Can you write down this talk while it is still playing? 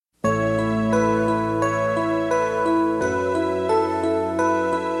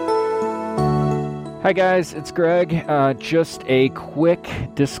Hi guys, it's Greg. Just a quick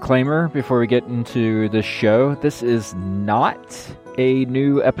disclaimer before we get into the show. This is not a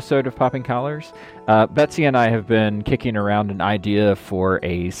new episode of Popping Collars. Betsy and I have been kicking around an idea for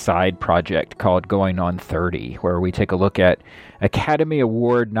a side project called Going on 30, where we take a look at Academy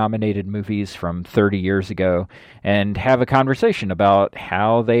Award nominated movies from 30 years ago and have a conversation about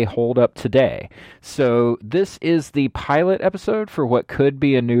how they hold up today. So this is the pilot episode for what could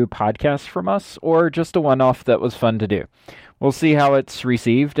be a new podcast from us, or just a one-off that was fun to do. We'll see how it's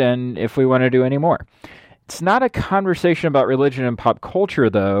received and if we want to do any more. It's not a conversation about religion and pop culture,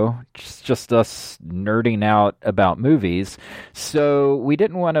 though. It's just us nerding out about movies. So we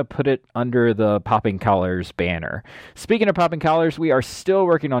didn't want to put it under the Popping Collars banner. Speaking of Popping Collars, we are still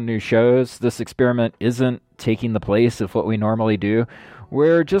working on new shows. This experiment isn't taking the place of what we normally do.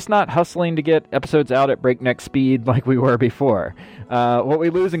 We're just not hustling to get episodes out at breakneck speed like we were before. What we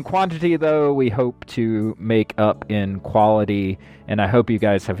lose in quantity, though, we hope to make up in quality, and I hope you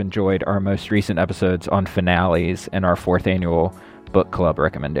guys have enjoyed our most recent episodes on finales and our 4th annual book club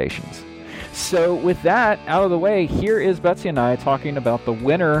recommendations. So with that out of the way, here is Betsy and I talking about the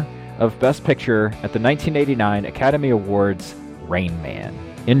winner of Best Picture at the 1989 Academy Awards, Rain Man.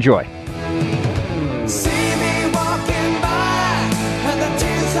 Enjoy.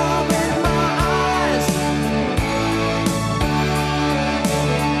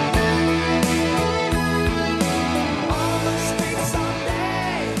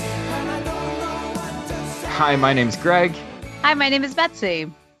 Hi, my name's Greg. Hi, my name is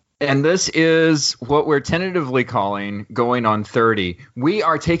Betsy. And this is what we're tentatively calling Going on 30. We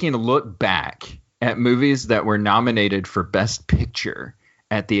are taking a look back at movies that were nominated for Best Picture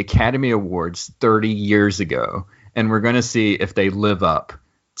at the Academy Awards 30 years ago. And we're going to see if they live up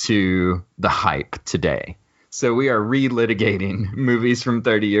to the hype today. So we are relitigating movies from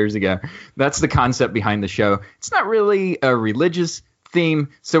 30 years ago. That's the concept behind the show. It's not really a religious theme,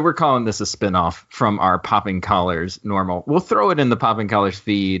 so we're calling this a spinoff from our Popping Collars normal. We'll throw it in the Popping Collars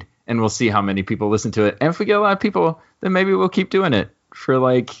feed, and we'll see how many people listen to it. And if we get a lot of people, then maybe we'll keep doing it for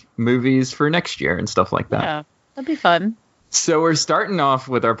like movies for next year and stuff like that. Yeah, that'd be fun. So we're starting off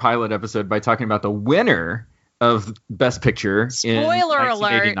with our pilot episode by talking about the winner of Best Picture. Spoiler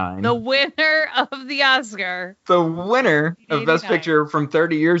alert, the winner of the Oscar. The winner of Best Picture from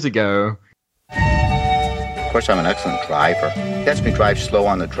 30 years ago. Of course, I'm an excellent driver. He lets me drive slow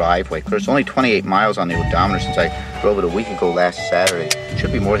on the driveway. There's only 28 miles on the odometer since I drove it a week ago last Saturday. It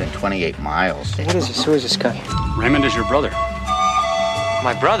should be more than 28 miles. What is this? Who is this guy? Raymond is your brother.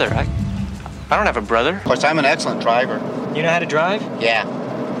 My brother? I don't have a brother. Of course, I'm an excellent driver. You know how to drive? Yeah.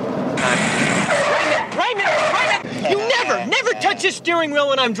 Raymond! You never touch the steering wheel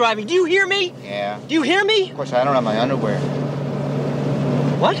when I'm driving. Do you hear me? Yeah. Do you hear me? Of course, I don't have my underwear.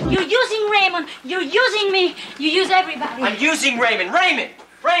 What? You're using Raymond. You're using me. You use everybody. I'm using Raymond.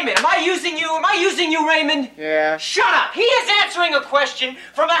 Raymond, am I using you? Am I using you, Raymond? Yeah. Shut up! He is answering a question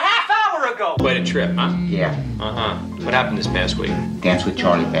from a half hour ago. Quite a trip, huh? Yeah. Uh-huh. What happened this past week? Dance with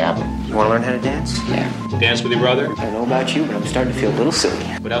Charlie Babbitt. You want to learn how to dance? Yeah. Dance with your brother? I don't know about you, but I'm starting to feel a little silly.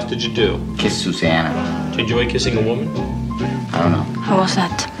 What else did you do? Kiss Susanna. Did you enjoy kissing a woman? I don't know. How was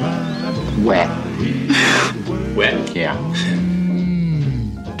that? Wet. Wet? Yeah.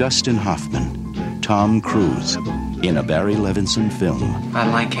 Dustin Hoffman, Tom Cruise, in a Barry Levinson film. I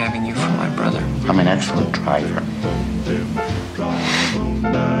like having you for my brother. I'm an excellent driver.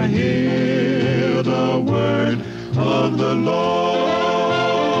 I hear the word of the Lord.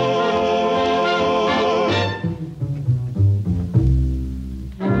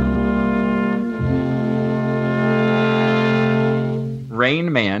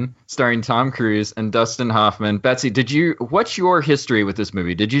 Rain Man, starring Tom Cruise and Dustin Hoffman. Betsy, what's your history with this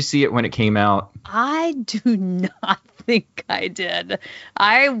movie? Did you see it when it came out? I do not think I did.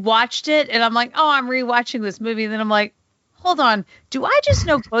 I watched it and I'm like, oh, I'm rewatching this movie. And then I'm like, hold on. Do I just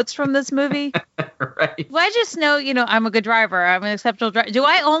know quotes from this movie? Right. Do I just know, I'm a good driver. I'm an exceptional driver. Do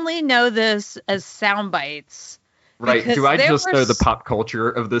I only know this as sound bites? Right. Because do I just know the pop culture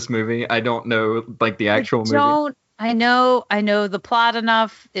of this movie? I don't know like the actual movie. I know the plot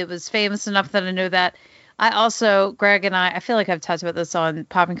enough. It was famous enough that I know that. I also, Greg and I feel like I've talked about this on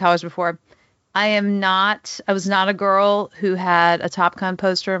Popping Collars before. I was not a girl who had a Top Gun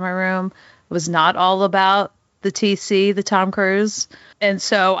poster in my room. I was not all about the TC, the Tom Cruise. And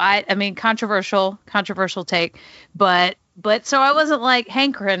so I mean, controversial take, but so I wasn't like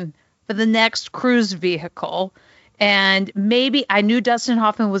hankering for the next cruise vehicle. And maybe I knew Dustin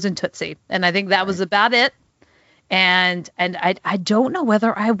Hoffman was in Tootsie, and I think that was about it. And I don't know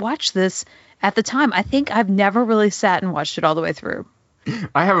whether I watched this at the time. I think I've never really sat and watched it all the way through.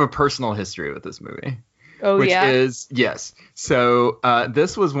 I have a personal history with this movie. Oh, which yeah? is, yes. So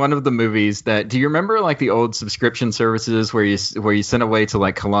this was one of the movies that, do you remember like the old subscription services where you sent away to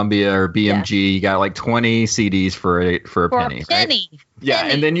like Columbia or BMG, you got like 20 CDs for a penny, right? Yeah,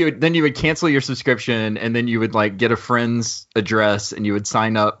 and then you would cancel your subscription, and then you would like get a friend's address and you would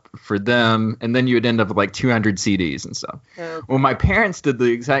sign up for them, and then you would end up with like 200 CDs and stuff. Okay. Well, my parents did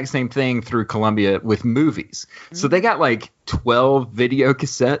the exact same thing through Columbia with movies. So they got like 12 video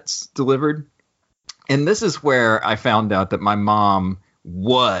cassettes delivered. And this is where I found out that my mom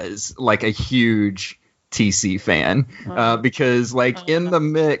was like a huge TC fan because like in the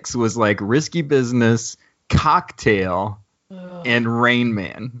mix was like Risky Business, Cocktail, and Rain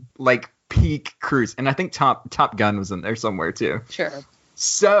Man, like peak cruise. And I think Top Gun was in there somewhere too. Sure.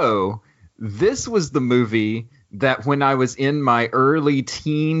 So this was the movie that when I was in my early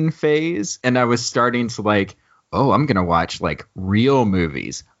teen phase and I was starting to like, oh, I'm going to watch like real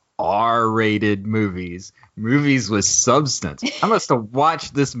movies. R-rated movies with substance. I must have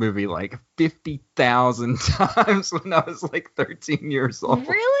watched this movie like 50,000 times when I was like 13 years old.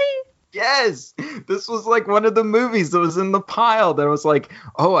 Really? Yes. This was like one of the movies that was in the pile that I was like,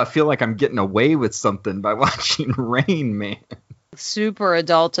 oh, I feel like I'm getting away with something by watching Rain Man. Super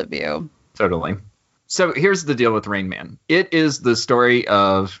adult of you. Totally. So here's the deal with Rain Man. It is the story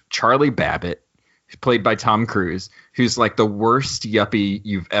of Charlie Babbitt, played by Tom Cruise, who's like the worst yuppie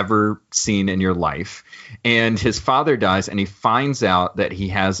you've ever seen in your life. And his father dies, and he finds out that he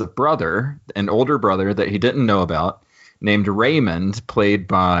has a brother, an older brother that he didn't know about, named Raymond, played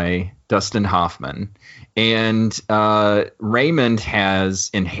by Dustin Hoffman. And Raymond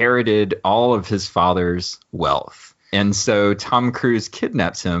has inherited all of his father's wealth. And so Tom Cruise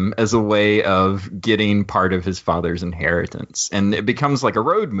kidnaps him as a way of getting part of his father's inheritance. And it becomes like a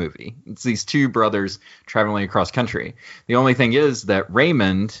road movie. It's these two brothers traveling across country. The only thing is that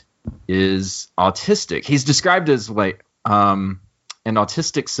Raymond is autistic. He's described as like an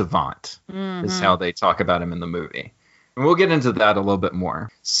autistic savant, is how they talk about him in the movie. And we'll get into that a little bit more.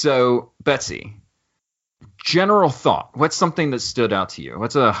 So, Betsy, general thought. What's something that stood out to you?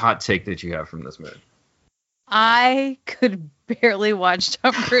 What's a hot take that you have from this movie? I could barely watch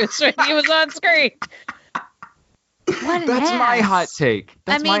Tom Cruise when he was on screen. What That's my hot take.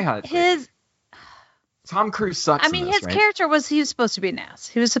 That's my hot take. Tom Cruise sucks. His character he was supposed to be an ass.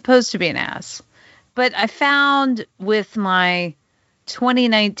 He was supposed to be an ass. But I found with my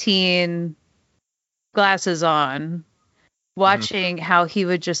 2019 glasses on, watching how he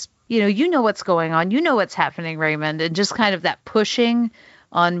would just, you know what's going on. You know what's happening, Raymond. And just kind of that pushing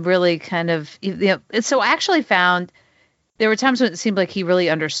on really kind of, so I actually found there were times when it seemed like he really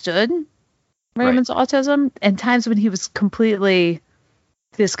understood Raymond's autism, and times when he was completely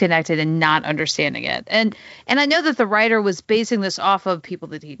disconnected and not understanding it. And I know that the writer was basing this off of people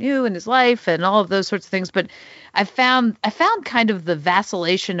that he knew in his life and all of those sorts of things, but I found kind of the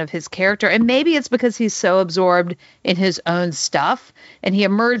vacillation of his character, and maybe it's because he's so absorbed in his own stuff, and he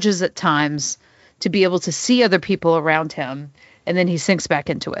emerges at times to be able to see other people around him, and then he sinks back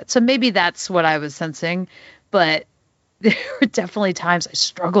into it. So maybe that's what I was sensing, but there were definitely times I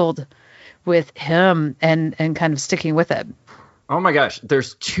struggled with him and kind of sticking with it. Oh my gosh,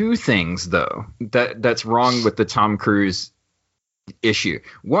 there's two things though that's wrong with the Tom Cruise issue.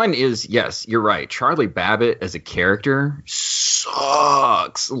 One is, yes, you're right, Charlie Babbitt as a character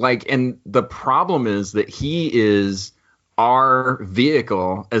sucks. And the problem is that he is our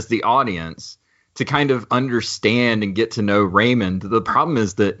vehicle as the audience to kind of understand and get to know Raymond. The problem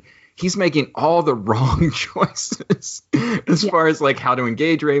is that he's making all the wrong choices as far as like how to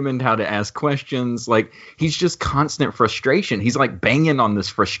engage Raymond, how to ask questions. Like, he's just constant frustration. He's like banging on this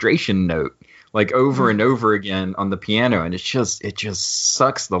frustration note like over and over again on the piano, and it just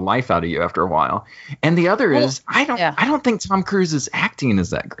sucks the life out of you after a while. And the other is I don't think Tom Cruise's acting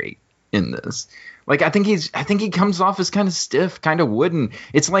is that great in this. Like, I think he comes off as kind of stiff, kind of wooden.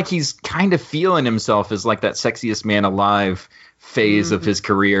 It's like he's kind of feeling himself as like that sexiest man alive phase of his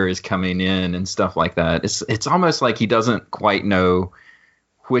career is coming in and stuff like that. It's almost like he doesn't quite know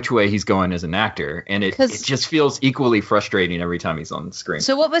which way he's going as an actor, and it just feels equally frustrating every time he's on the screen.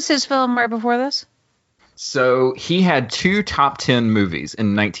 So what was his film right before this? So he had 2 top 10 movies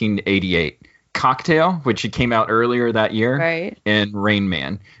in 1988. Cocktail, which came out earlier that year, right, and Rain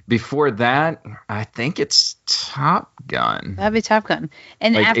Man. Before that, I think it's Top Gun. That'd be Top Gun.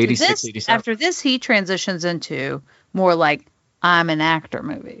 And like after 86, this, 87. after this, he transitions into more like I'm an actor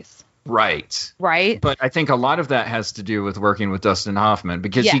movies. Right. Right. But I think a lot of that has to do with working with Dustin Hoffman,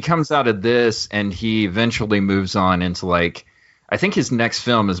 because he comes out of this and he eventually moves on into like, I think his next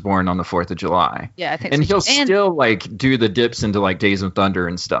film is Born on the 4th of July. Yeah, I think and so. he'll still like do the dips into like Days of Thunder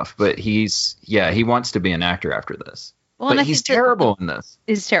and stuff, but he wants to be an actor after this. Well, but he's terrible in this.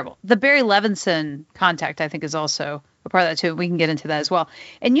 He's terrible. The Barry Levinson Contact, I think, is also a part of that too. We can get into that as well.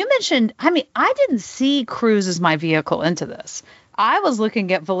 And you mentioned, I mean, I didn't see Cruise as my vehicle into this. I was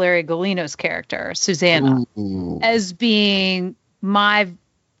looking at Valeria Golino's character, Susanna, as being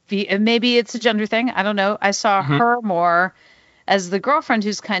maybe it's a gender thing. I don't know. I saw her more as the girlfriend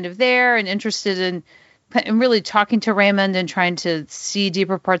who's kind of there and interested in really talking to Raymond and trying to see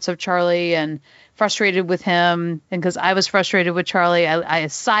deeper parts of Charlie and frustrated with him. And because I was frustrated with Charlie, I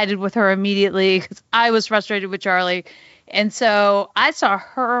sided with her immediately because I was frustrated with Charlie. And so I saw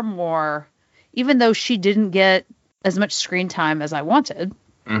her more, even though she didn't get as much screen time as I wanted.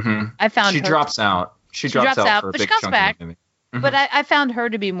 I found she drops out. She drops out for a but big she comes chunk back. of the movie. But I found her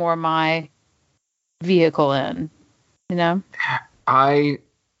to be more my vehicle in, you know?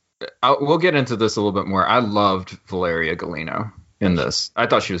 We'll get into this a little bit more. I loved Valeria Golino in this. I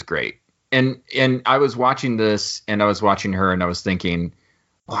thought she was great. And I was watching this and I was watching her and I was thinking,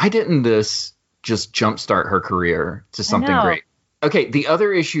 why didn't this just jumpstart her career to something great? Okay, the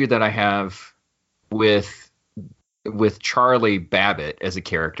other issue that I have with Charlie Babbitt as a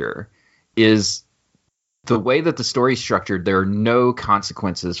character is the way that the story's structured. There are no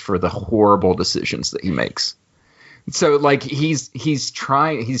consequences for the horrible decisions that he makes. So like he's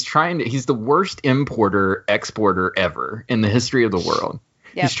the worst importer exporter ever in the history of the world.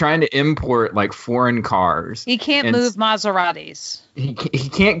 Yep. He's trying to import like foreign cars. He can't move Maseratis. He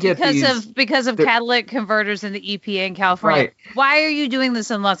can't get because of catalytic converters in the EPA in California. Right. Why are you doing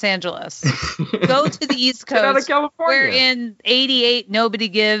this in Los Angeles? Go to the East Coast. Get out of California. Where in '88 nobody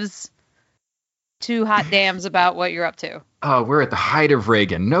gives two hot damns about what you're up to. Oh, we're at the height of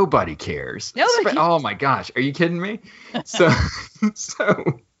Reagan. Nobody cares. Oh my gosh, are you kidding me? So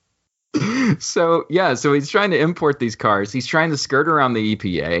he's trying to import these cars. He's trying to skirt around the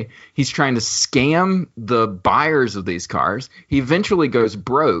EPA. He's trying to scam the buyers of these cars. He eventually goes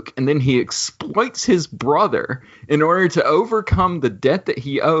broke, and then he exploits his brother in order to overcome the debt that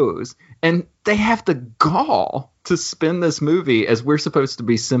he owes. And they have the gall to spin this movie as we're supposed to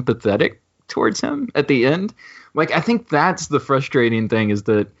be sympathetic towards him at the end. Like, I think that's the frustrating thing, is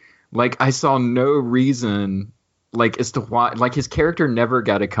that like I saw no reason like as to why, like his character never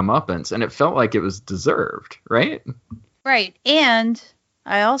got a comeuppance, and it felt like it was deserved, right? Right. And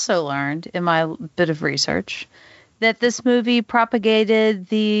I also learned in my bit of research that this movie propagated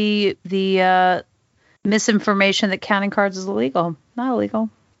the misinformation that counting cards is illegal. Not illegal.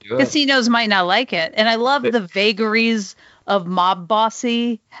 Good. Casinos might not like it. And I love the vagaries of mob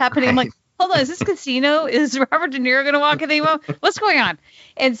bossy happening. Right. I'm like, hold on, is this casino? Is Robert De Niro going to walk in anymore? What's going on?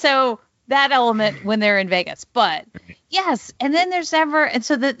 And so that element when they're in Vegas. But yes, and then there's never, and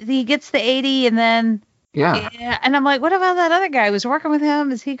so he gets the 80 and then yeah, and I'm like, what about that other guy who was working with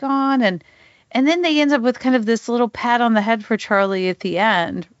him? Is he gone? And then they end up with kind of this little pat on the head for Charlie at the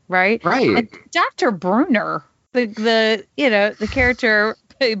end, right? Right. And Dr. Bruner, the character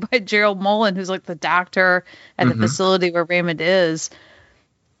played by Gerald Mullen, who's like the doctor at the facility where Raymond is.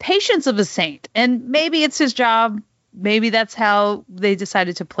 Patience of a saint. And maybe it's his job. Maybe that's how they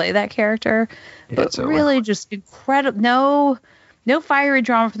decided to play that character. But really just incredible. No fiery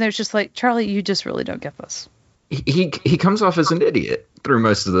drama from there. It's just like, Charlie, you just really don't get this. He comes off as an idiot through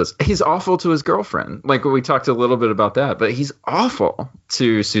most of this. He's awful to his girlfriend. Like we talked a little bit about that, but he's awful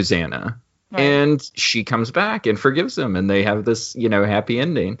to Susanna. Right. And she comes back and forgives him, and they have this, happy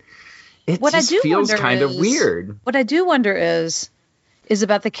ending. It feels kind of weird. What I do wonder is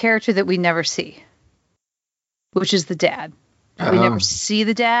about the character that we never see, which is the dad. We never see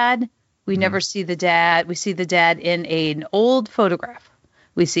the dad. We never see the dad. We see the dad in an old photograph.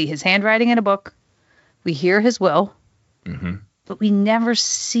 We see his handwriting in a book. We hear his will, but we never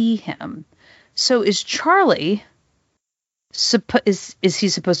see him. So is Charlie, is he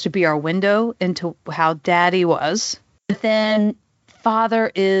supposed to be our window into how daddy was? But then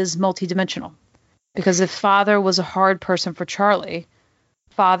father is multidimensional, because if father was a hard person for Charlie,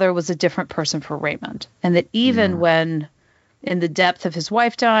 father was a different person for Raymond. And that even when in the depth of his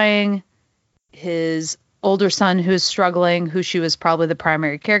wife dying, his older son who's struggling, who she was probably the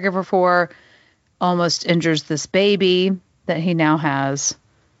primary caregiver for, almost injures this baby that he now has.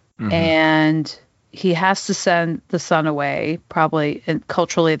 And he has to send the son away, probably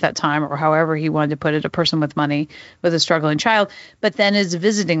culturally at that time, or however he wanted to put it, a person with money with a struggling child, but then is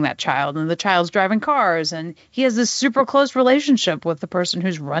visiting that child, and the child's driving cars, and he has this super close relationship with the person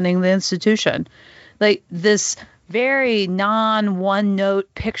who's running the institution. Like this very one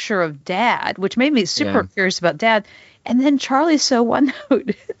note picture of dad, which made me super curious about dad. And then Charlie's so one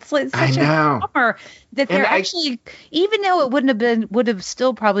note. It's like such know. a bummer that they're actually, even though it would have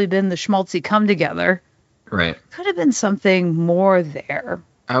still probably been the schmaltzy come together. Right. Could have been something more there.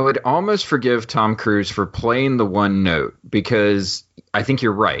 I would almost forgive Tom Cruise for playing the one note, because I think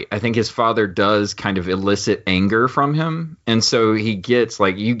you're right. I think his father does kind of elicit anger from him. And so he gets,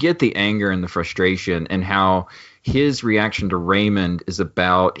 like, you get the anger and the frustration, and how his reaction to Raymond is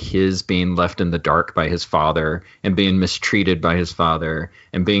about his being left in the dark by his father, and being mistreated by his father,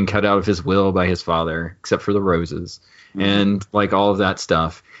 and being cut out of his will by his father, except for the roses, and like all of that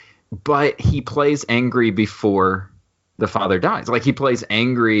stuff. But he plays angry before the father dies. Like, he plays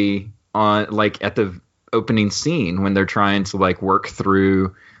angry on, like, at the opening scene when they're trying to, like, work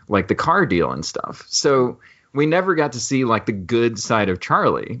through, like, the car deal and stuff. So we never got to see, like, the good side of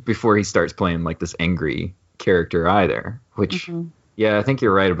Charlie before he starts playing, like, this angry character either, which yeah, I think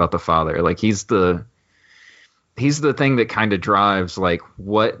you're right about the father. Like, he's the thing that kind of drives, like,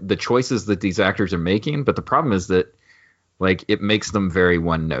 what the choices that these actors are making. But the problem is that, like, it makes them very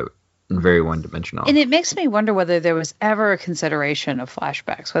one note and very one dimensional. And it makes me wonder whether there was ever a consideration of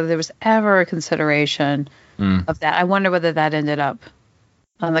flashbacks, whether there was ever a consideration of that. I wonder whether that ended up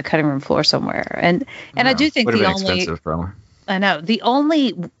on the cutting room floor somewhere. And I do think the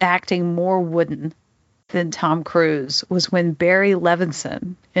only acting more wooden than Tom Cruise was when Barry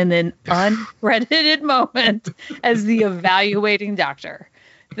Levinson, in an uncredited moment as the evaluating doctor.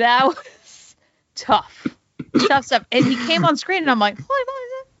 That was tough stuff. And he came on screen, and I'm like, holy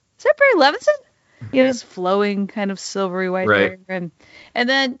moly, is that Barry Levinson? You know, his flowing kind of silvery white hair, and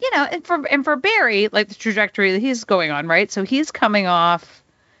then, you know, and for Barry, like, the trajectory that he's going on, right? So he's coming off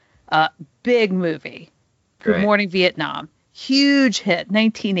a big movie, Good Morning Vietnam, huge hit,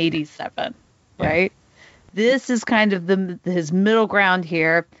 1987, right? This is kind of his middle ground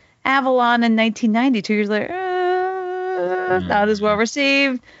here. Avalon in 1990, 2 years later, not as well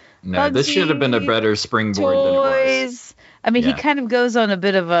received. No, Bugsy, this should have been a better springboard than it was. I mean, he kind of goes on a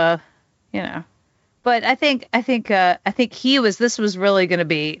bit of a, you know, but I think this was really going to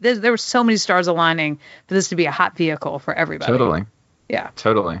be, there were so many stars aligning for this to be a hot vehicle for everybody. Totally. Yeah.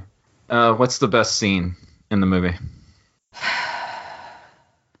 Totally. What's the best scene in the movie?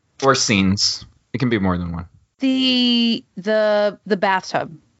 Or scenes. It can be more than one. The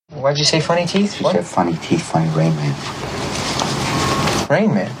bathtub. Why'd you say funny teeth? She said funny teeth, funny Rain Man.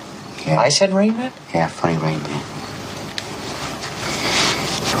 Rain Man? Yeah. I said Rain Man? Yeah, funny Rain Man.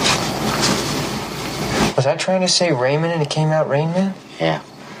 Was I trying to say Raymond and it came out Rain Man? Yeah,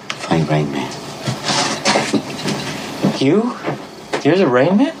 funny Rain Man. You? You're the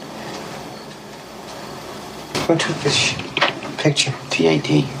Rain Man? Who took this picture?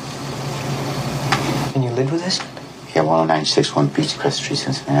 TAD. And you lived with us? Yeah, 10961 Beechcrest Street,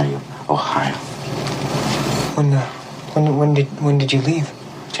 Cincinnati, Ohio. When did you leave?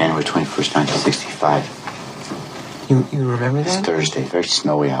 January 21st, 1965. You remember that? It's Thursday, very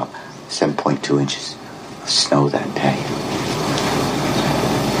snowy out. 7.2 inches of snow that day.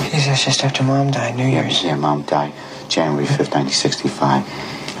 Jeez, that's just after Mom died, New Year's. Yeah, Mom died January 5th, 1965.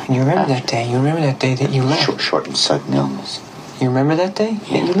 And you remember that day? You remember that day that you left? Short and sudden illness. You remember that day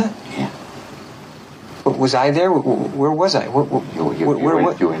that you left? Yeah. Was I there? Where was I? You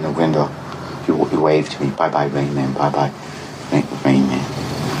were in the window. You waved to me. Bye-bye, Rain Man. Bye-bye, Rain Man.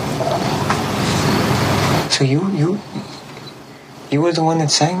 So you were the one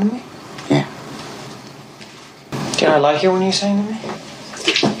that sang to me? Yeah. Did I like it when you sang to me?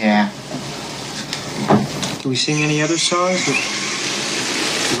 Yeah. Do we sing any other songs? You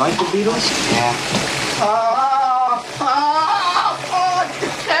like the Beatles? Yeah.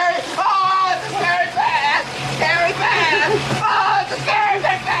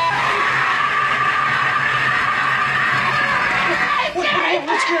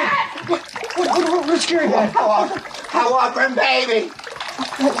 What's scary, Dad? Hot water and baby.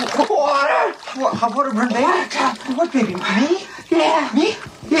 Water. Hot water burn baby? What baby? Me? Yeah. Me?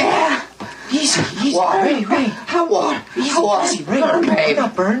 Yeah. Easy. Water. Ray. Hot water. Easy, Ray. Burn, baby.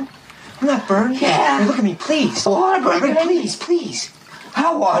 I'm not burned. Yeah. Ray, look at me, please. Water burn, Ray, baby. please.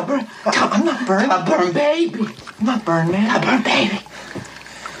 Hot water burn. I'm not burned. Hot burn, baby. I'm not burned, man. Hot burn, baby.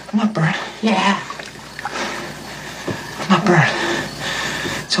 I'm not burned. Yeah. I'm not burned.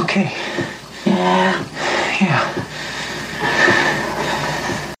 It's okay. Yeah.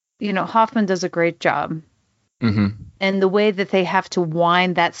 You know, Hoffman does a great job. Mm-hmm. And the way that they have to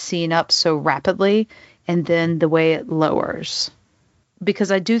wind that scene up so rapidly, and then the way it lowers.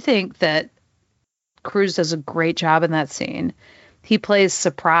 Because I do think that Cruise does a great job in that scene. He plays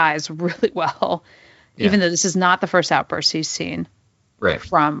surprise really well, even though this is not the first outburst he's seen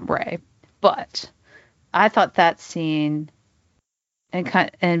from Ray. But I thought that scene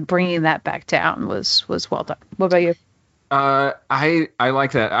and bringing that back down was well done. What about you? I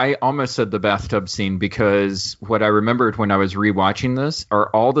like that. I almost said the bathtub scene because what I remembered when I was rewatching this are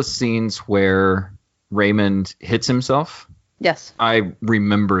all the scenes where Raymond hits himself. Yes. I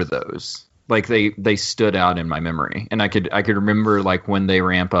remember those. Like they stood out in my memory, and I could remember like when they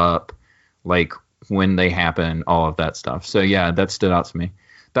ramp up, like when they happen, all of that stuff. So yeah, that stood out to me.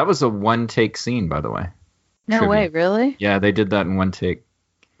 That was a one take scene, by the way. No Trivia. way, really? Yeah, they did that in one take.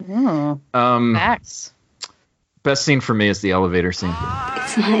 Oh. Facts. Best scene for me is the elevator scene.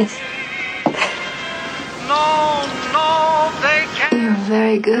 It's nice. No, they can't. You're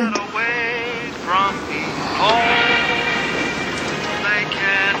very good. Get away from me. Oh, they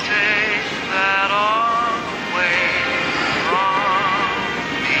can't take that away from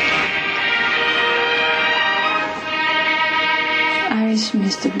me. Iris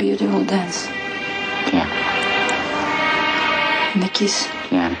missed a beautiful dance. Yeah. And the kiss.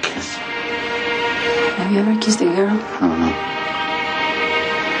 Yeah, and a kiss. Have you ever kissed a girl? I don't know.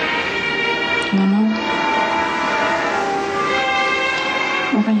 No.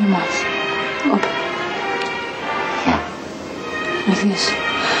 Open your mouth. Open. Yeah. Like this.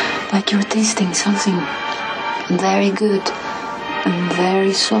 Like you're tasting something very good and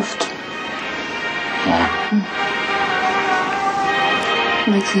very soft. Yeah.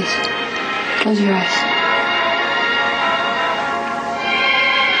 Like this. Close your eyes.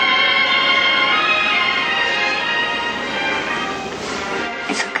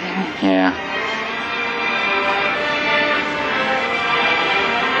 It's okay. Yeah.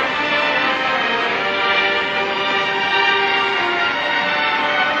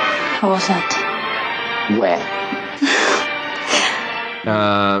 How was that? Wet.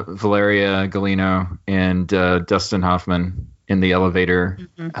 Valeria Golino and Dustin Hoffman in the elevator,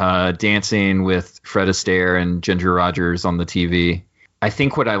 dancing with Fred Astaire and Ginger Rogers on the TV. I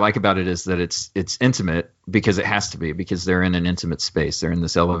think what I like about it is that it's intimate because it has to be, because they're in an intimate space. They're in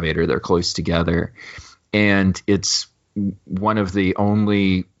this elevator. They're close together. And it's one of the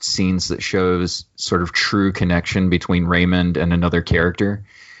only scenes that shows sort of true connection between Raymond and another character.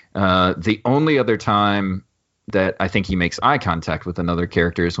 The only other time that I think he makes eye contact with another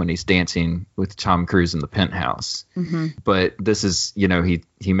character is when he's dancing with Tom Cruise in the penthouse. Mm-hmm. But this is,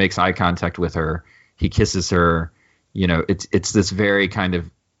 he makes eye contact with her. He kisses her. It's this very kind of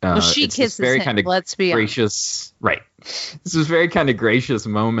she kisses very him. kind of Let's be gracious, right? This is very kind of gracious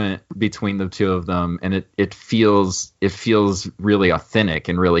moment between the two of them, and it feels really authentic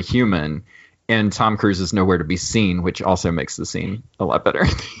and really human. And Tom Cruise is nowhere to be seen, which also makes the scene a lot better.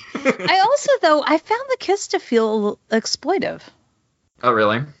 I found the kiss to feel exploitive. Oh,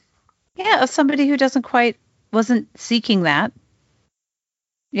 really? Yeah, as somebody who wasn't seeking that,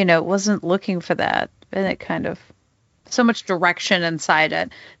 wasn't looking for that, and it kind of so much direction inside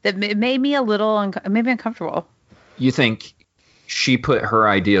it that it made me a little maybe uncomfortable. You think she put her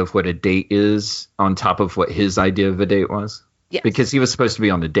idea of what a date is on top of what his idea of a date was? Yes. Because he was supposed to be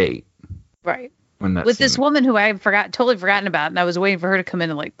on a date. Right. With this woman who I totally forgotten about, and I was waiting for her to come in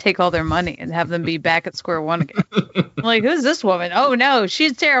and like take all their money and have them be back at square one again. I'm like, who's this woman? Oh no,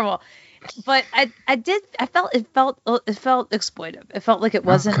 she's terrible. But I felt exploitive. It felt like it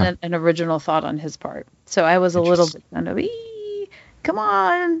wasn't an original thought on his part. So I was a little bit kind of, come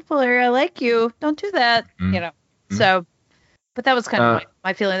on, Valeria, I like you. Don't do that. So, but that was kind of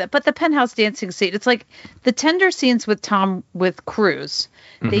my feeling. But the penthouse dancing scene, it's like the tender scenes with Cruise.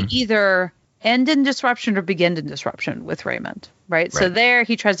 They either end in disruption or begin in disruption with Raymond, right? So there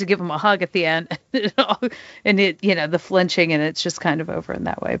he tries to give him a hug at the end and the flinching, and it's just kind of over in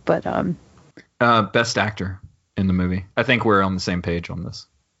that way. But best actor in the movie. I think we're on the same page on this.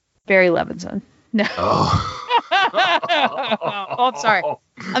 Barry Levinson. No. Oh. I'm sorry.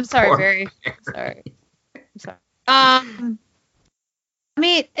 I'm sorry, Barry. I'm sorry. I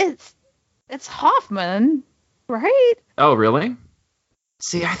mean, it's Hoffman, right? Oh, really?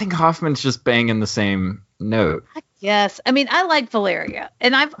 See, I think Hoffman's just banging the same note. Yes. I mean, I like Valeria,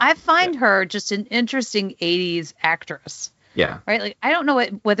 and I find her just an interesting 80s actress. Yeah. Right? Like, I don't know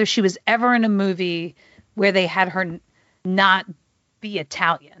whether she was ever in a movie where they had her not be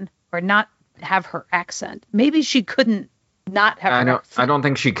Italian or not have her accent. Maybe she couldn't not have her accent. I don't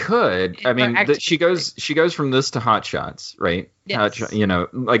think she could. I mean, she goes from this to Hot Shots, right? Yes.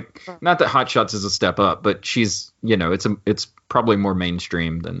 Not that Hot Shots is a step up, but she's, it's probably more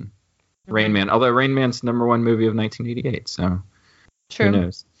mainstream than Rain Man. Although Rain Man's #1 movie of 1988, so true. Who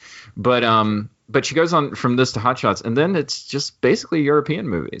knows? But she goes on from this to Hot Shots, and then it's just basically European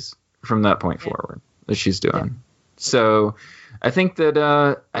movies from that point forward that she's doing. So I think that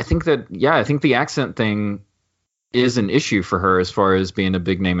the accent thing is an issue for her as far as being a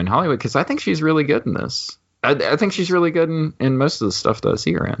big name in Hollywood, because I think she's really good in this. I think she's really good in most of the stuff that I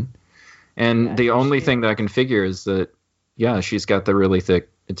see her in. And the only thing that I can figure is that, she's got the really thick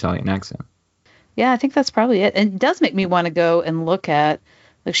Italian accent. Yeah, I think that's probably it. And it does make me want to go and look at,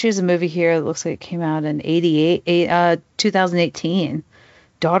 like, she has a movie here that looks like it came out in 2018,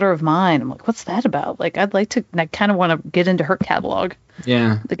 Daughter of Mine. I'm like, what's that about? Like, I kind of want to get into her catalog.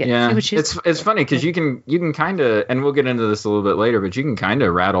 Yeah, see what she's it's funny because you can kind of, and we'll get into this a little bit later, but you can kind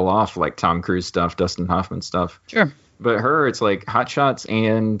of rattle off like Tom Cruise stuff, Dustin Hoffman stuff. Sure. But her, it's like Hot Shots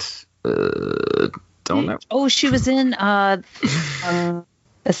and don't know. Oh, she was in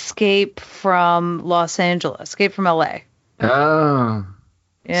Escape from Los Angeles, Escape from LA. Oh,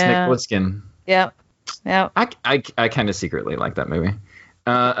 yeah. Snake Plissken. Yeah. I kind of secretly like that movie.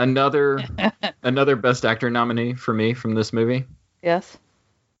 Another Best Actor nominee for me from this movie. Yes.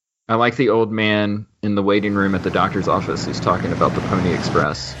 I like the old man in the waiting room at the doctor's office who's talking about the Pony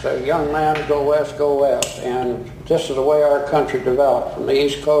Express. So young man, go west, and this is the way our country developed, from the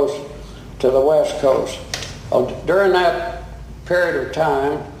East Coast to the West Coast. During that period of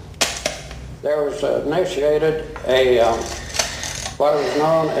time, there was initiated what was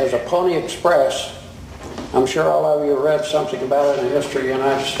known as a Pony Express. I'm sure all of you read something about it in the history of the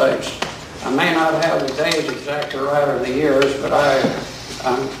United States. I may not have the days exactly right or the years, but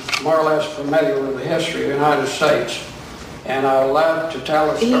I'm more or less familiar with the history of the United States. And I love to tell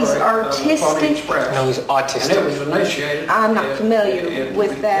a story He's of the artistic. Pony Express. No, he's autistic. And it was initiated. I'm not familiar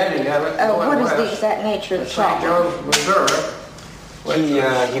with that. What is the exact nature of the St. Joseph, Missouri.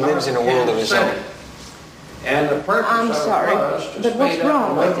 He lives in a world of his own. And the purpose I'm sorry, was to but what's speed up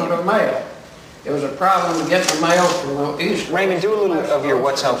wrong the with movement of mail. It was a problem getting the mail from the East. Raymond, do a little of your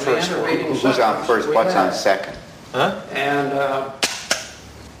what's on first. Who's on first? What's on second? Huh? And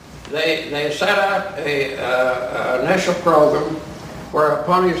they set out a initial program where a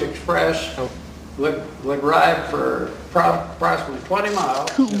Ponies Express would ride for approximately 20 miles.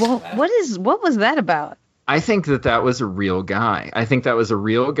 What was that about? I think that was a real guy.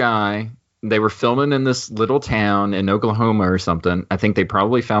 They were filming in this little town in Oklahoma or something. I think they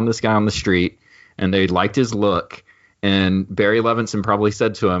probably found this guy on the street and they liked his look. And Barry Levinson probably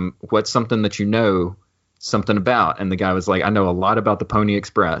said to him, "What's something that you know something about?" And the guy was like, "I know a lot about the Pony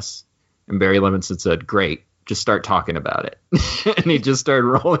Express." And Barry Levinson said, "Great, just start talking about it." And he just started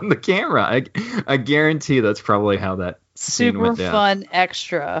rolling the camera. I guarantee that's probably how that scene super went down. fun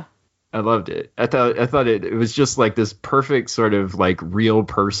extra. I loved it. I thought it was just like this perfect sort of like real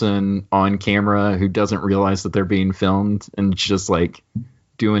person on camera who doesn't realize that they're being filmed and just like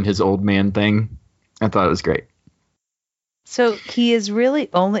doing his old man thing. I thought it was great. So he is really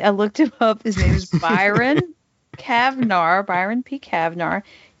only, I looked him up. His name is Byron Kavnar, Byron P. Kavnar.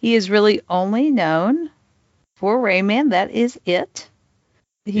 He is really only known for Rayman. That is it.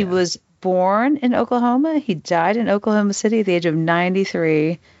 He was born in Oklahoma. He died in Oklahoma City at the age of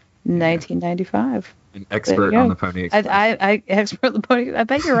 93. 1995. An expert on the Pony Express. I expert on the Pony. I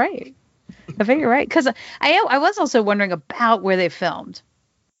bet you're right. Because I was also wondering about where they filmed.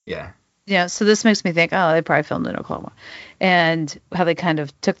 Yeah. Yeah. So this makes me think, they probably filmed in Oklahoma, and how they kind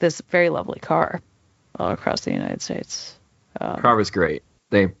of took this very lovely car all across the United States. Car was great.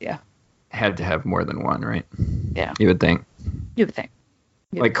 They had to have more than one, right? Yeah. You would think.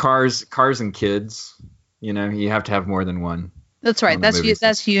 Like cars and kids. You have to have more than one. That's right.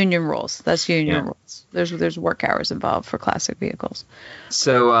 That's union rules. That's union rules. There's work hours involved for classic vehicles.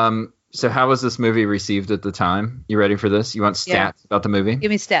 So how was this movie received at the time? You ready for this? You want stats about the movie? Give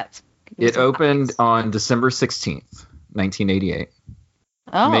me stats. It opened on December 16th, 1988.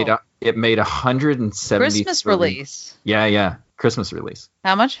 Oh. It made 170. Christmas release. Yeah. Christmas release.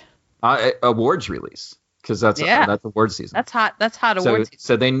 How much? Awards release, because that's award season. That's hot award season.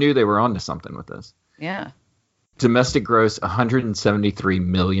 So they knew they were onto something with this. Yeah. Domestic gross $173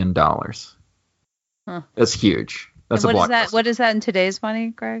 million. Huh. That's huge. That's a blockbuster. What is that in today's money,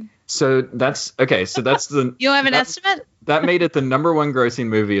 Greg? So that's okay. So that's the. You don't have an estimate? That made it the number one grossing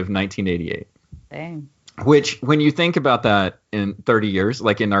movie of 1988. Dang. Which, when you think about that in 30 years,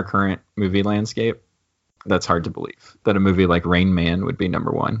 like in our current movie landscape, that's hard to believe that a movie like Rain Man would be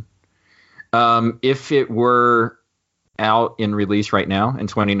number one. If it were out in release right now in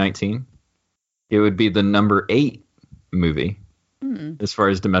 2019. It would be the number 8 movie as far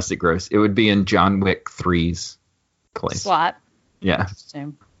as domestic gross. It would be in John Wick 3's place. Slot. Yeah.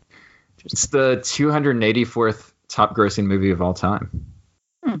 Interesting. It's the 284th top grossing movie of all time.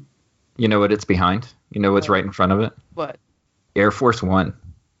 You know what it's behind? You know what's right in front of it? What? Air Force One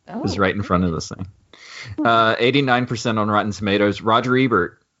is right in front of this thing. 89% on Rotten Tomatoes. Roger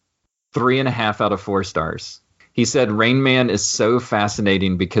Ebert, 3.5 out of 4 stars. He said Rain Man is so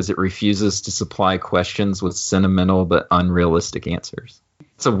fascinating because it refuses to supply questions with sentimental but unrealistic answers.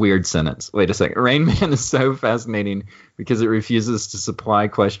 It's a weird sentence. Wait a second. Rain Man is so fascinating because it refuses to supply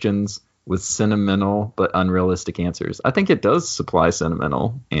questions with sentimental but unrealistic answers. I think it does supply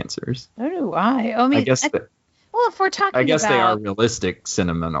sentimental answers. So do I. I mean, I guess well, if we're talking I guess about, they are realistic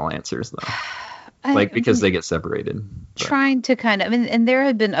sentimental answers, though. Because they get separated. Trying to kind of, I mean, and there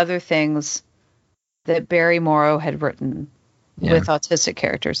had been other things that Barry Morrow had written with autistic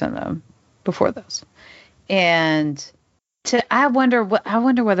characters in them before those. And I wonder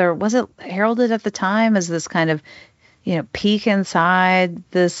whether, was it heralded at the time as this kind of, peek inside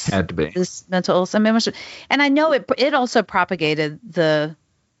this, had to be. This mental illness. I mean, and I know it also propagated the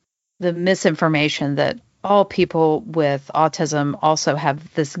misinformation that all people with autism also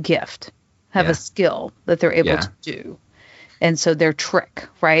have this gift, a skill that they're able to do. And so their trick,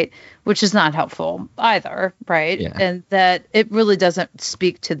 right? Which is not helpful either, right? Yeah. And that it really doesn't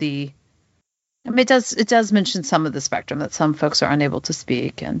speak to the, I mean, it does mention some of the spectrum that some folks are unable to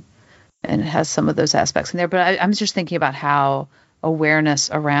speak, and it has some of those aspects in there. But I'm just thinking about how awareness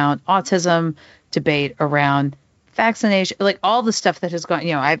around autism, debate around vaccination, like all the stuff that has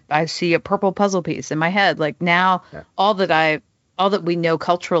gone, I see a purple puzzle piece in my head. Like now all that we know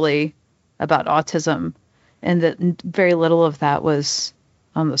culturally about autism, and that very little of that was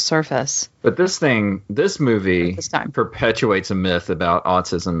on the surface. But this movie perpetuates a myth about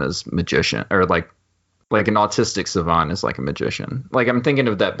autism as magician, or like an autistic savant is like a magician. Like I'm thinking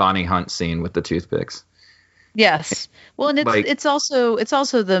of that Bonnie Hunt scene with the toothpicks. Yes. Well, and it's also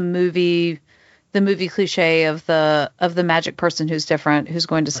the movie cliche of the magic person who's different, who's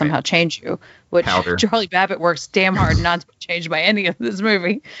going to somehow change you, which Powder. Charlie Babbitt works damn hard not to be changed by any of this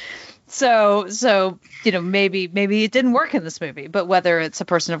movie. So maybe it didn't work in this movie, but whether it's a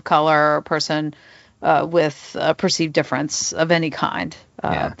person of color or a person with a perceived difference of any kind,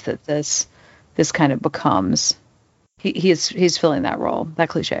 that this kind of becomes, he's filling that role, that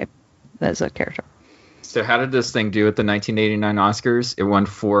cliche, as a character. So how did this thing do at the 1989 Oscars? It won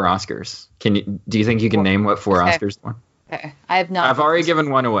 4 Oscars. Do you think you can name what 4 Oscars won? Okay, I have not. I've already given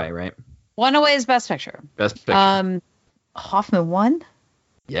one away, right? One away is Best Picture. Best Picture. Hoffman won.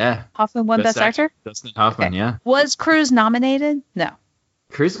 Yeah. Hoffman won Best Actor? Dustin Hoffman, yeah. Was Cruise nominated? No.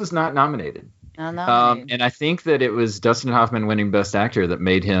 Cruise was not nominated. Not nominated. And I think that it was Dustin Hoffman winning Best Actor that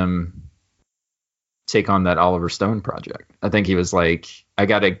made him take on that Oliver Stone project. I think he was like, I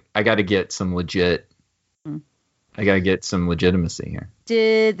gotta get some legit. I gotta get some legitimacy here.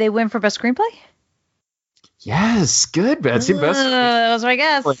 Did they win for Best Screenplay? Yes, good, Betsy. That was my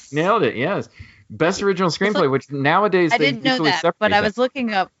guess. Like, nailed it. Yes. Best original screenplay, which nowadays I didn't know that, but I was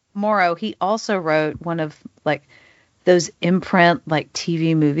looking up Morrow. He also wrote one of like those imprint like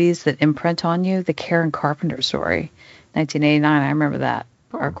TV movies that imprint on you, the Karen Carpenter Story, 1989. I remember that.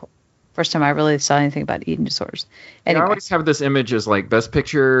 Oh. First time I really saw anything about eating disorders. Anyway. I always have this image as like Best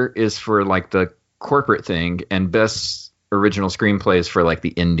Picture is for like the corporate thing, and Best Original Screenplay is for like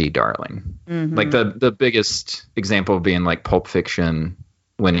the indie darling. Mm-hmm. Like the biggest example being like Pulp Fiction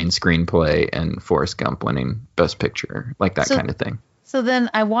winning screenplay and Forrest Gump winning Best Picture, like that kind of thing. So then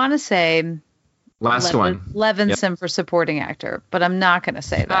I want to say Levinson for supporting actor, but I'm not going to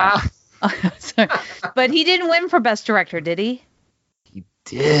say that. But he didn't win for Best Director, did he? He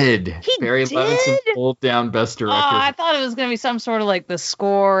did. Barry Levinson pulled down Best Director. Oh, I thought it was going to be some sort of like the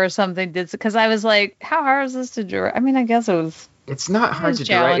score or something. Because I was like, how hard is this to direct? I mean, I guess it was. It's not hard to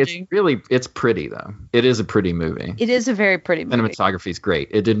direct. It's pretty though. It is a pretty movie. It is a very pretty movie. Cinematography is great.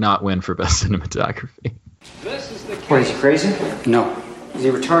 It did not win for Best Cinematography. What, is he crazy? No. Is he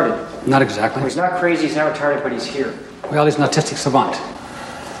retarded? Not exactly. Well, he's not crazy, he's not retarded, but he's here. Well, he's an autistic savant.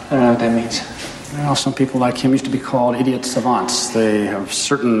 I don't know what that means. Well, some people like him used to be called idiot savants. They have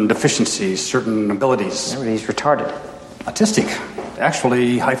certain deficiencies, certain abilities. Yeah, but he's retarded. Autistic.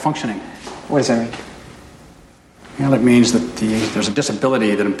 Actually, high functioning. What does that mean? Well, it means that there's a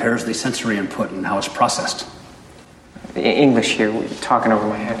disability that impairs the sensory input and how it's processed. English here, you're talking over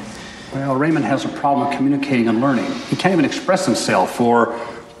my head. Well, Raymond has a problem communicating and learning. He can't even express himself or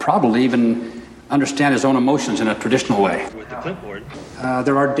probably even understand his own emotions in a traditional way. With the clipboard.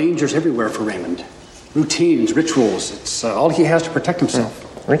 There are dangers everywhere for Raymond. Routines, rituals. It's all he has to protect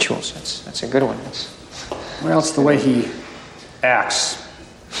himself. Rituals. That's a good one. Well, it's the way he acts,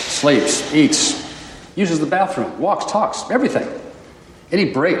 sleeps, eats, uses the bathroom, walks, talks, everything. Any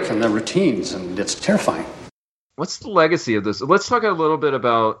break in the routines, and it's terrifying. What's the legacy of this? Let's talk a little bit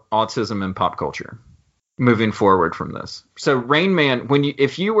about autism in pop culture. moving forward from this. So Rain Man,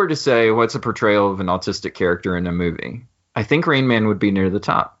 if you were to say what's a portrayal of an autistic character in a movie, I think Rain Man would be near the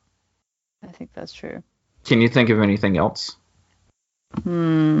top. I think that's true. Can you think of anything else?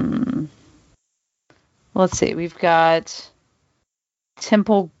 Let's see. We've got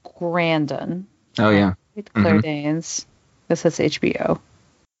Temple Grandin. Oh, yeah. Claire Danes. I guess that's HBO.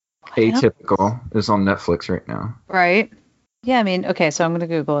 Atypical is on Netflix right now. Right. Yeah, I mean, okay, so I'm going to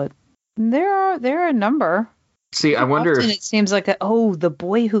Google it. There are a number. See, I wonder if... It seems like, The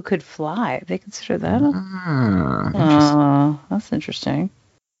Boy Who Could Fly. They consider that that's interesting.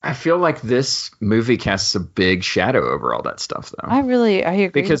 I feel like this movie casts a big shadow over all that stuff, though. I agree.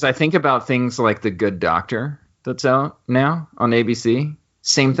 Because I think about things like The Good Doctor that's out now on ABC.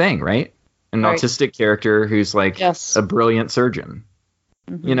 Same thing, right? An autistic character who's like a brilliant surgeon.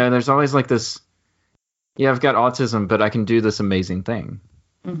 Mm-hmm. You know, there's always like this, I've got autism, but I can do this amazing thing.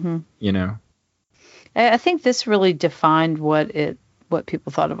 Mm-hmm. You know? I think this really defined what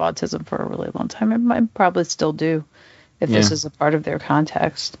people thought of autism for a really long time. It might probably still do if this is a part of their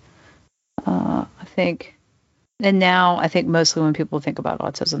context. I think mostly when people think about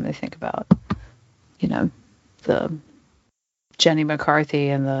autism, they think about, the Jenny McCarthy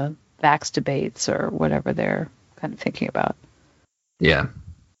and the Vax debates or whatever they're kind of thinking about. Yeah.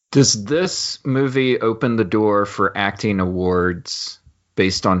 Does this movie open the door for acting awards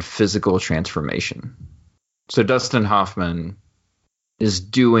based on physical transformation? So Dustin Hoffman is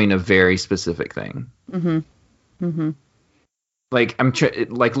doing a very specific thing. Mm-hmm. Mm-hmm.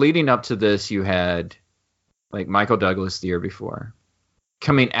 Like leading up to this, you had like Michael Douglas the year before.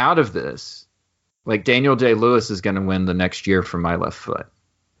 Coming out of this, like Daniel Day-Lewis is going to win the next year for My Left Foot.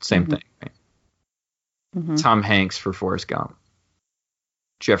 Same thing. Right? Mm-hmm. Tom Hanks for Forrest Gump.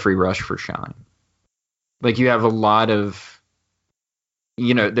 Jeffrey Rush for Shine. Like you have a lot of,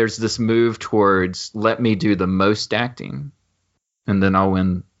 there's this move towards let me do the most acting and then I'll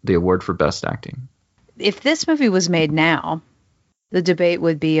win the award for best acting. If this movie was made now, the debate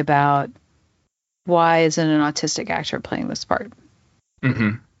would be about why isn't an autistic actor playing this part?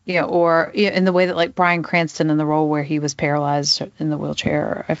 Mm-hmm. Or in the way that like Bryan Cranston in the role where he was paralyzed in the wheelchair,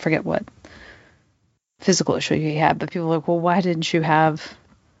 or I forget what physical issue he had, but people are like, well, why didn't you have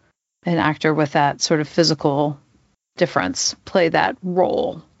an actor with that sort of physical difference play that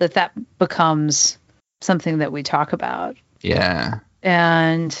role? That becomes something that we talk about. Yeah.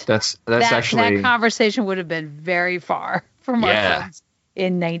 And that's actually that conversation would have been very far from our friends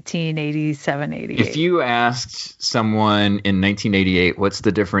in 1987, 88. If you asked someone in 1988, what's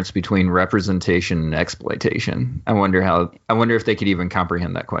the difference between representation and exploitation? I wonder if they could even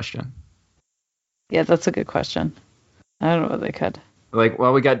comprehend that question. Yeah, that's a good question. I don't know if they could. Like,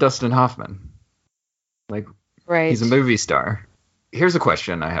 well, we got Dustin Hoffman. Like, right. He's a movie star. Here's a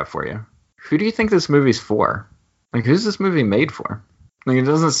question I have for you. Who do you think this movie's for? Like, who's this movie made for? Like, it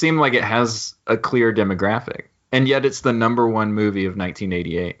doesn't seem like it has a clear demographic. And yet it's the number one movie of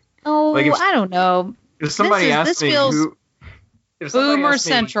 1988. Oh, like I don't know. If somebody asked me who... Boomer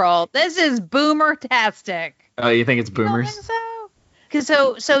Central. This is boomer-tastic. Oh, you think it's boomers? I don't think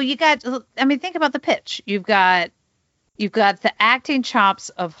so. So you got... I mean, think about the pitch. You've got the acting chops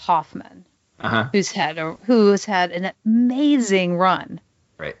of Hoffman, who's had an amazing run.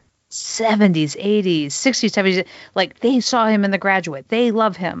 Right. 70s, 80s, 60s, 70s. Like, they saw him in The Graduate. They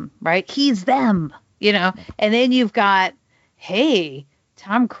love him, right? He's them. And then you've got,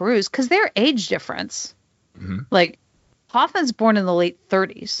 Tom Cruise, because their age difference. Mm-hmm. Like, Hoffman's born in the late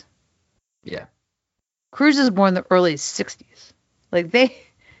 30s. Yeah. Cruise is born in the early 60s. Like, they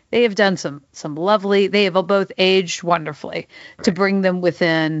have done some lovely, they have both aged wonderfully to bring them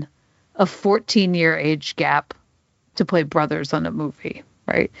within a 14-year age gap to play brothers on a movie,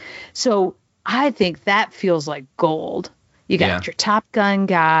 right? So I think that feels like gold. You got your Top Gun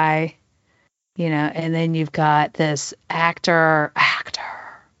guy. And then you've got this actor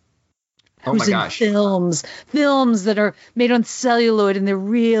who's in films that are made on celluloid and they're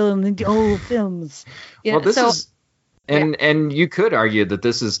real and the old films. Well, this is, and you could argue that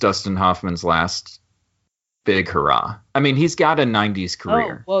this is Dustin Hoffman's last big hurrah. I mean, he's got a 90s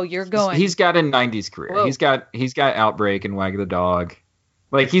career. Oh, whoa, you're going. He's got a 90s career. Whoa. He's got Outbreak and Wag the Dog.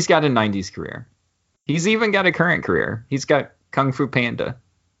 Like, he's got a 90s career. He's even got a current career. He's got Kung Fu Panda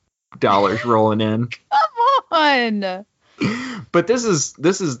dollars rolling in. Come on. But this is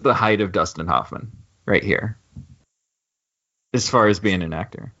the height of Dustin Hoffman right here, as far as being an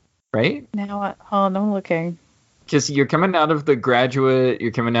actor, right? Now, I'm looking. Because you're coming out of The Graduate,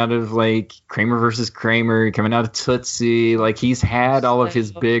 you're coming out of like Kramer versus Kramer, you're coming out of Tootsie. Like, he's had all of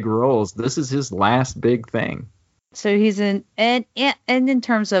his big roles. This is his last big thing. So he's in, and in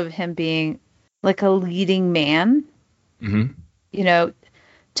terms of him being like a leading man. Mm-hmm. You know,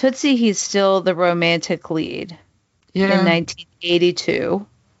 Tootsie, he's still the romantic lead in 1982,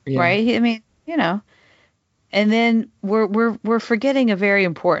 right? I mean, you know, and then we're forgetting a very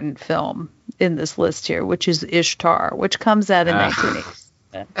important film in this list here, which is Ishtar, which comes out in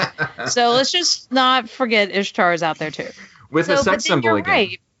 1980. So let's just not forget Ishtar is out there too. With a sex symbol again.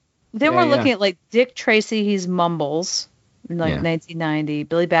 Right. Then we're looking at like Dick Tracy, he's Mumbles, in like 1990.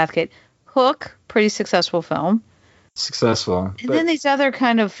 Billy Bathgate, Hook, pretty successful film. Successful. And then these other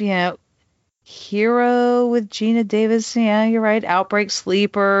kind of, you know, Hero with Gina Davis. Yeah, you're right. Outbreak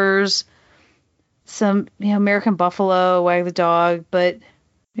Sleepers. Some, you know, American Buffalo, Wag the Dog. But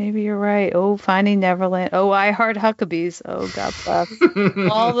maybe you're right. Oh, Finding Neverland. Oh, I Heart Huckabees. Oh, God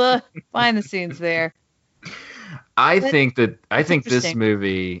bless. All the behind the scenes there. I think this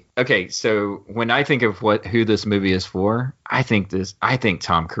movie. Okay, so when I think of who this movie is for, I think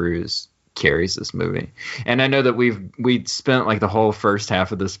Tom Cruise carries this movie. And I know that we'd spent like the whole first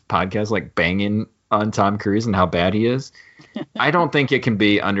half of this podcast like banging on Tom Cruise and how bad he is. I don't think it can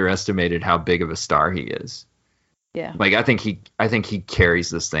be underestimated how big of a star he is. Yeah. Like I think he carries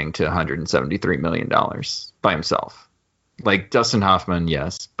this thing to $173 million by himself. Like Dustin Hoffman,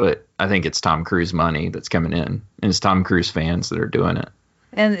 yes, but I think it's Tom Cruise money that's coming in, and it's Tom Cruise fans that are doing it.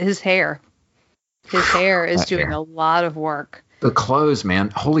 And his hair is doing a lot of work. The clothes, man,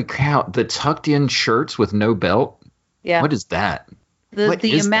 holy cow! The tucked in shirts with no belt. Yeah, what is that?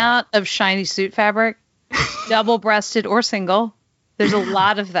 The amount of shiny suit fabric, double breasted or single. There's a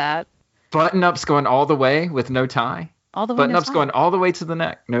lot of that. Button ups going all the way with no tie. All the way. Button ups going all the way to the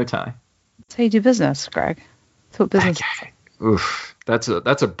neck, no tie. That's how you do business, Greg. That's what business is. Oof, this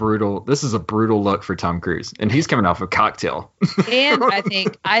is a brutal look for Tom Cruise, and he's coming off of Cocktail. And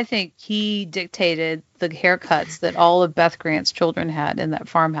I think he dictated the haircuts that all of Beth Grant's children had in that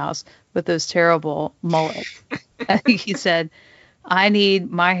farmhouse with those terrible mullets. I think he said, I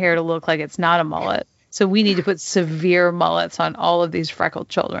need my hair to look like it's not a mullet, so we need to put severe mullets on all of these freckled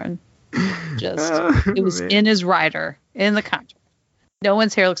children. It was in his rider, in the contract. No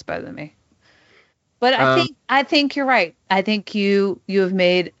one's hair looks better than me. But I think you're right. I think you have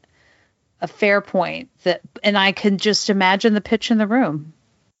made a fair point and I can just imagine the pitch in the room.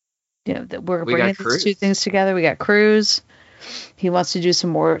 You know, that we're bringing these two things together. We got Cruise. He wants to do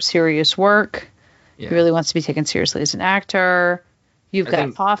some more serious work. Yeah. He really wants to be taken seriously as an actor. You've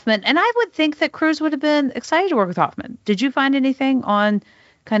got Hoffman, and I would think that Cruise would have been excited to work with Hoffman. Did you find anything on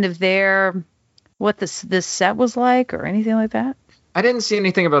kind of what this set was like or anything like that? I didn't see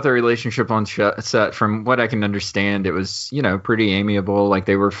anything about their relationship on set. From what I can understand, it was, you know, pretty amiable. Like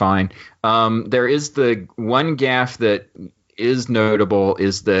they were fine. There is the one gaffe that is notable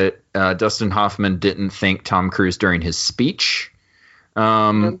is that Dustin Hoffman didn't thank Tom Cruise during his speech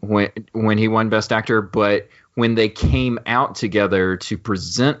when he won Best Actor. But when they came out together to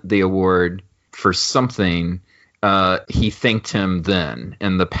present the award for something, he thanked him then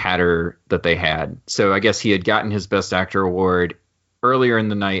in the patter that they had. So I guess he had gotten his Best Actor award earlier in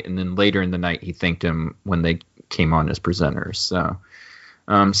the night, and then later in the night he thanked him when they came on as presenters. So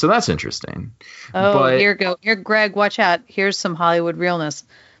that's interesting. Here, Greg, watch out. Here's some Hollywood realness.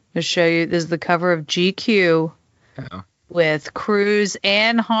 I'll show you. This is the cover of GQ with Cruise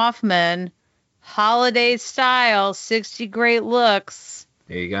and Hoffman, holiday style, 60 great looks.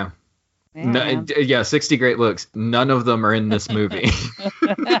 There you go. No, 60 great looks. None of them are in this movie.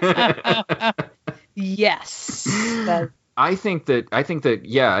 Yes. I think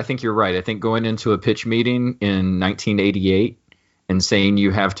you're right. I think going into a pitch meeting in 1988 and saying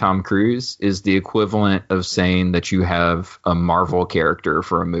you have Tom Cruise is the equivalent of saying that you have a Marvel character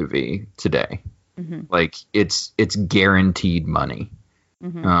for a movie today. Mm-hmm. Like it's guaranteed money.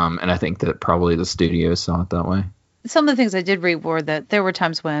 Mm-hmm. And I think that probably the studio saw it that way. Some of the things I did read were that there were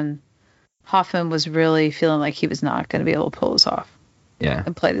times when Hoffman was really feeling like he was not going to be able to pull this off. Yeah.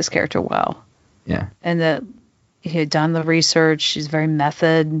 And play this character well. Yeah. And that he had done the research. She's very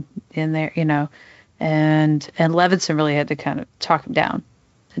method in there, you know, and Levinson really had to kind of talk him down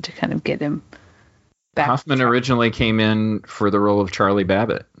and to kind of get him back. Hoffman originally came in for the role of Charlie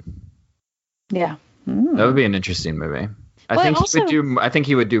Babbitt. Yeah. That would be an interesting movie. I think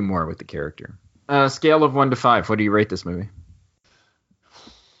he would do more with the character. Scale of 1 to 5. What do you rate this movie?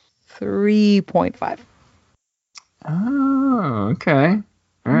 3.5. Oh, okay.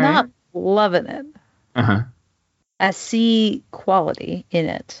 All right. Not loving it. Uh-huh. I see quality in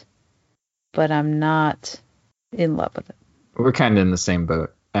it, but I'm not in love with it. We're kind of in the same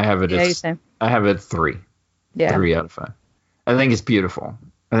boat. I have it I have it 3. Yeah. 3 out of 5. I think it's beautiful.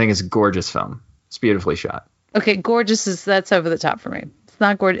 I think it's a gorgeous film. It's beautifully shot. Okay, gorgeous that's over the top for me.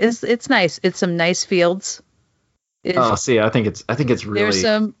 not gorgeous. It's nice. It's some nice fields. I think it's really. There's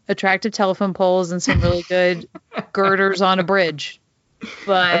some attractive telephone poles and some really good girders on a bridge.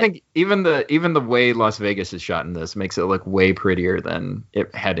 But I think even the way Las Vegas is shot in this makes it look way prettier than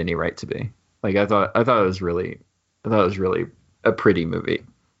it had any right to be. Like I thought it was really a pretty movie.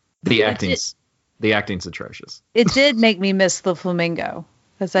 The acting's atrocious. It did make me miss the flamingo,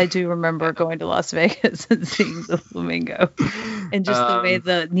 because I do remember going to Las Vegas and seeing the flamingo, and just the way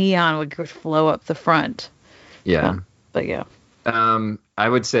the neon would flow up the front. Yeah. But yeah. I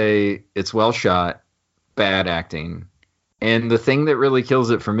would say it's well shot, bad acting. And the thing that really kills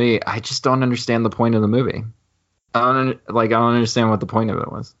it for me, I just don't understand the point of the movie. I don't understand what the point of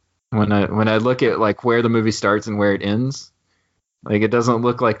it was. When I look at like where the movie starts and where it ends, like it doesn't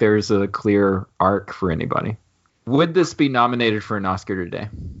look like there's a clear arc for anybody. Would this be nominated for an Oscar today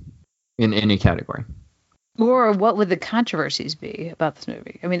in any category? Or what would the controversies be about this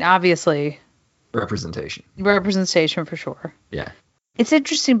movie? I mean, obviously representation for sure. Yeah. It's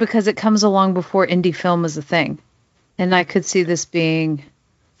interesting because it comes along before indie film was a thing. And I could see this being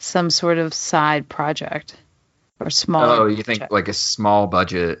some sort of side project or smaller. Oh, you think like a small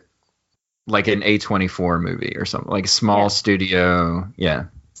budget, like an A24 movie or something, like a small studio. Yeah.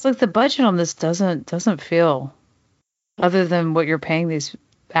 It's like the budget on this doesn't feel, other than what you're paying these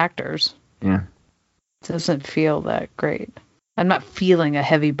actors. Yeah. Doesn't feel that great. I'm not feeling a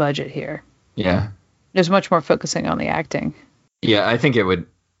heavy budget here. Yeah. There's much more focusing on the acting. Yeah, I think it would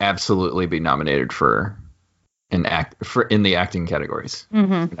absolutely be nominated for in the acting categories.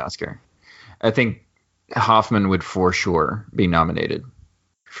 Mm-hmm. An Oscar. I think Hoffman would for sure be nominated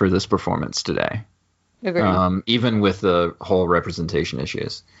for this performance today. Agreed. Even with the whole representation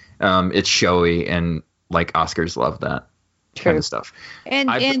issues. It's showy, and like Oscars love that kind of stuff. And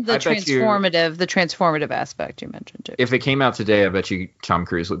the transformative aspect you mentioned too. If it came out today, I bet you Tom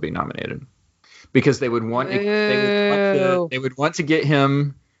Cruise would be nominated, because they would want to get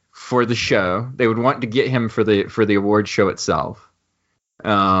him for the show. They would want to get him for the award show itself.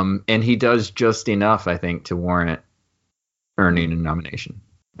 And he does just enough, I think, to warrant earning a nomination.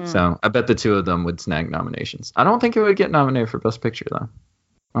 So I bet the two of them would snag nominations. I don't think it would get nominated for Best Picture, though.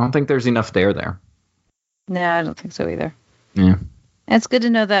 I don't think there's enough there. No, I don't think so either. Yeah. And it's good to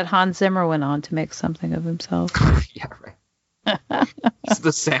know that Hans Zimmer went on to make something of himself. Yeah, right. It's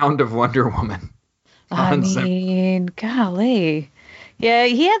the sound of Wonder Woman. Golly. Yeah,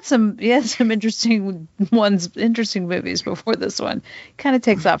 he had some interesting movies before this one. Kind of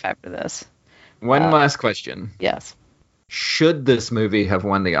takes off after this. One last question. Yes. Should this movie have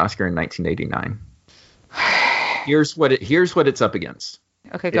won the Oscar in 1989? Here's what it's up against.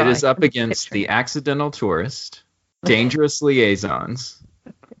 Okay, it is up against The Accidental Tourist, Dangerous Liaisons,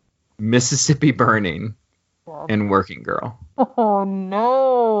 Mississippi Burning, and Working Girl. Oh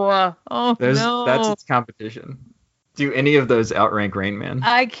no! That's its competition. Do any of those outrank Rain Man?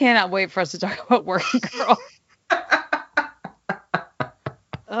 I cannot wait for us to talk about Working Girl.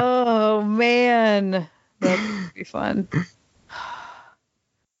 Oh man, that would be fun.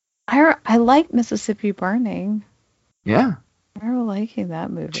 I like Mississippi Burning. Yeah. I remember liking that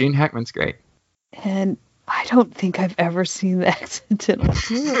movie. Gene Hackman's great. And I don't think I've ever seen The Accidental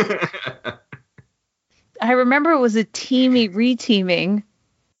Tourist. I remember it was a reteaming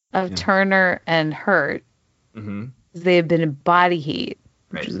of Turner and Hurt. Mm-hmm. They had been in Body Heat,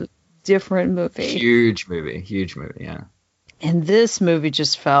 which was a different movie. Huge movie, yeah. And this movie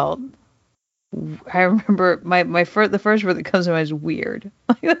just felt... I remember the first word that comes to mind is weird.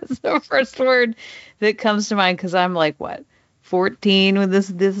 Like, that's the first word that comes to mind, because I'm like, what, 14 when this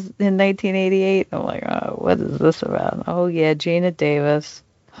in 1988? I'm like, oh, what is this about? Oh yeah, Gina Davis.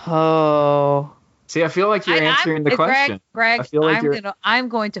 Oh. See, I feel like you're answering the question. Greg, I'm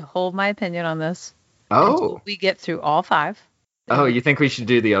going to hold my opinion on this. Oh. Until we get through all 5. Oh, you think we should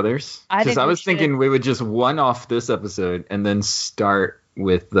do the others? Because I was thinking we would just one off this episode and then start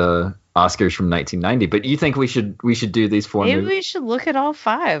with the Oscars from 1990. But you think we should do these 4 movies? Maybe we should look at all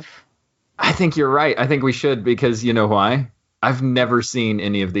 5. I think you're right. I think we should, because you know why? I've never seen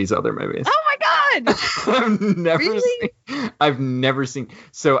any of these other movies. Oh my God! I've never seen.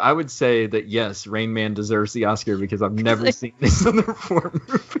 So I would say that yes, Rain Man deserves the Oscar, because I've never seen these other 4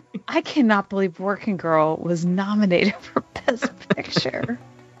 movies. I cannot believe Working Girl was nominated for Best Picture.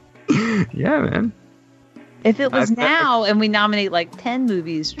 Yeah, man. If it was now and we nominate like 10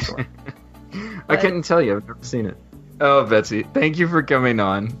 movies, sure. I couldn't tell you. I've never seen it. Oh, Betsy, thank you for coming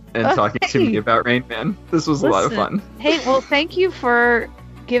on and talking to me about Rain Man. This was a lot of fun. Hey, well, thank you for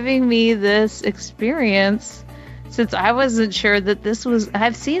giving me this experience, since I wasn't sure that this was...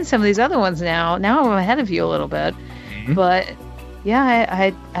 I've seen some of these other ones now. Now I'm ahead of you a little bit. Mm-hmm. But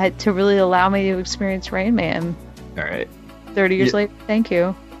I had to really allow me to experience Rain Man. All right. 30 years later. Thank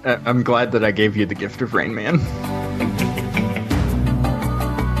you. I'm glad that I gave you the gift of Rain Man.